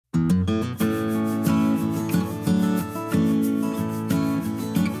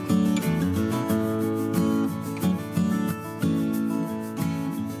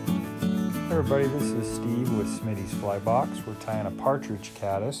Smitty's fly box. We're tying a Partridge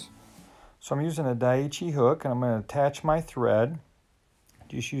Caddis. So I'm using a Daiichi hook and I'm going to attach my thread,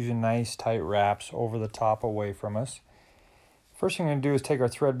 just using nice tight wraps over the top away from us. First thing I'm going to do is take our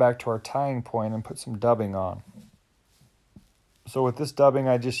thread back to our tying point and put some dubbing on. So with this dubbing,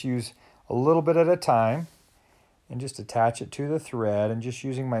 I just use a little bit at a time and just attach it to the thread, and just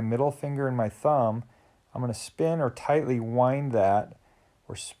using my middle finger and my thumb, I'm going to spin or tightly wind that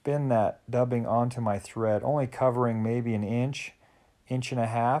or spin that dubbing onto my thread, only covering maybe an inch, inch and a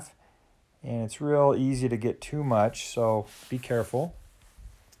half. And it's real easy to get too much, so be careful.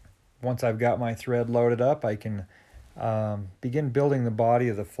 Once I've got my thread loaded up, I can begin building the body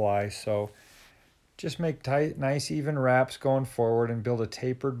of the fly. So just make tight, nice, even wraps going forward and build a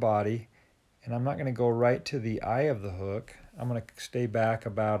tapered body. And I'm not going to go right to the eye of the hook. I'm going to stay back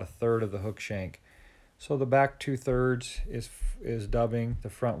about 1/3 of the hook shank. So the back 2/3 is dubbing, the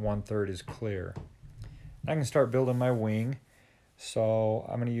front 1/3 is clear. I can start building my wing. So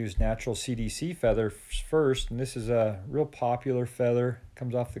I'm going to use natural CDC feather first, and this is a real popular feather. It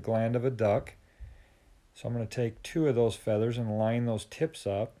comes off the gland of a duck. So I'm going to take 2 of those feathers and line those tips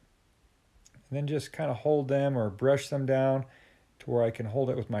up, and then just kind of hold them or brush them down to where I can hold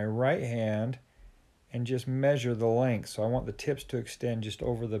it with my right hand and just measure the length. So I want the tips to extend just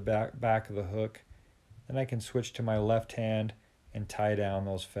over the back of the hook. Then I can switch to my left hand and tie down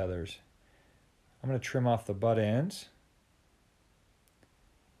those feathers. I'm going to trim off the butt ends.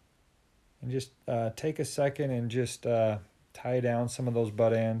 And just take a second and just tie down some of those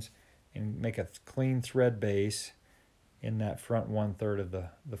butt ends and make a clean thread base in that front 1/3 of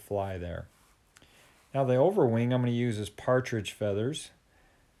the fly there. Now the overwing I'm going to use is partridge feathers.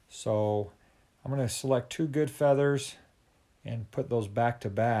 So I'm going to select 2 good feathers and put those back to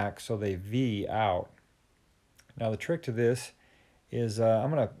back so they V out. Now the trick to this is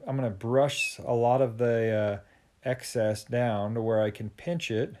I'm gonna brush a lot of the excess down to where I can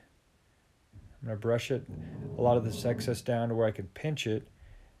pinch it. I'm going to brush a lot of this excess down to where I can pinch it,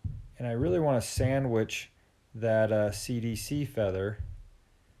 and I really want to sandwich that CDC feather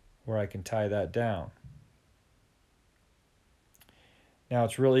where I can tie that down. Now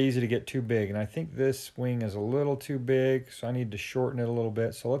it's really easy to get too big, and I think this wing is a little too big, so I need to shorten it a little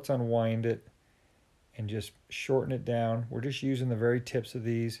bit. So let's unwind it and just shorten it down. We're just using the very tips of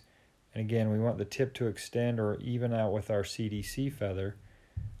these, and again, we want the tip to extend or even out with our CDC feather.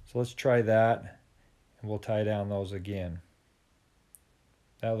 So let's try that, and we'll tie down those again.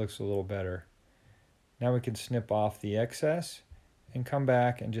 That looks a little better. Now we can snip off the excess and come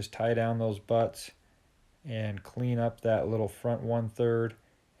back and just tie down those butts and clean up that little front 1/3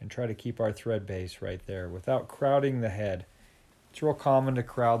 and try to keep our thread base right there without crowding the head. It's real common to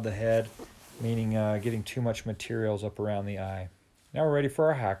crowd the head, meaning getting too much materials up around the eye. Now we're ready for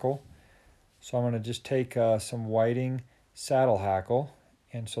our hackle. So I'm going to just take some whiting saddle hackle,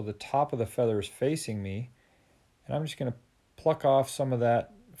 and so the top of the feather is facing me, and I'm just going to pluck off some of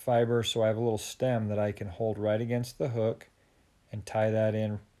that fiber so I have a little stem that I can hold right against the hook and tie that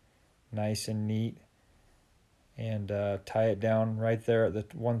in nice and neat, and tie it down right there at the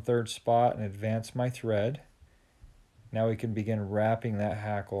 1/3 spot and advance my thread. Now we can begin wrapping that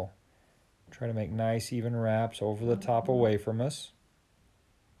hackle. Try to make nice even wraps over the top away from us.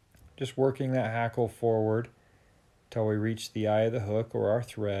 Just working that hackle forward till we reach the eye of the hook or our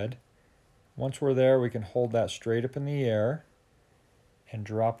thread. Once we're there, we can hold that straight up in the air and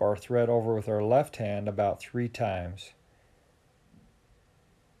drop our thread over with our left hand about 3 times.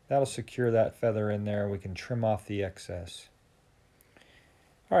 That'll secure that feather in there. We can trim off the excess.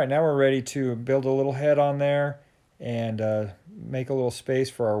 All right, now we're ready to build a little head on there and make a little space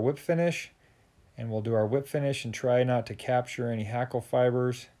for our whip finish. And we'll do our whip finish and try not to capture any hackle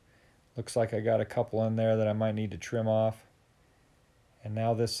fibers. Looks like I got a couple in there that I might need to trim off. And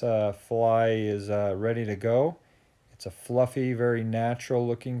now this fly is ready to go. It's a fluffy, very natural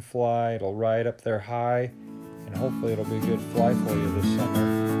looking fly. It'll ride up there high, and hopefully it'll be a good fly for you this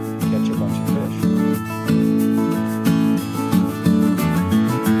summer. Catch a bunch of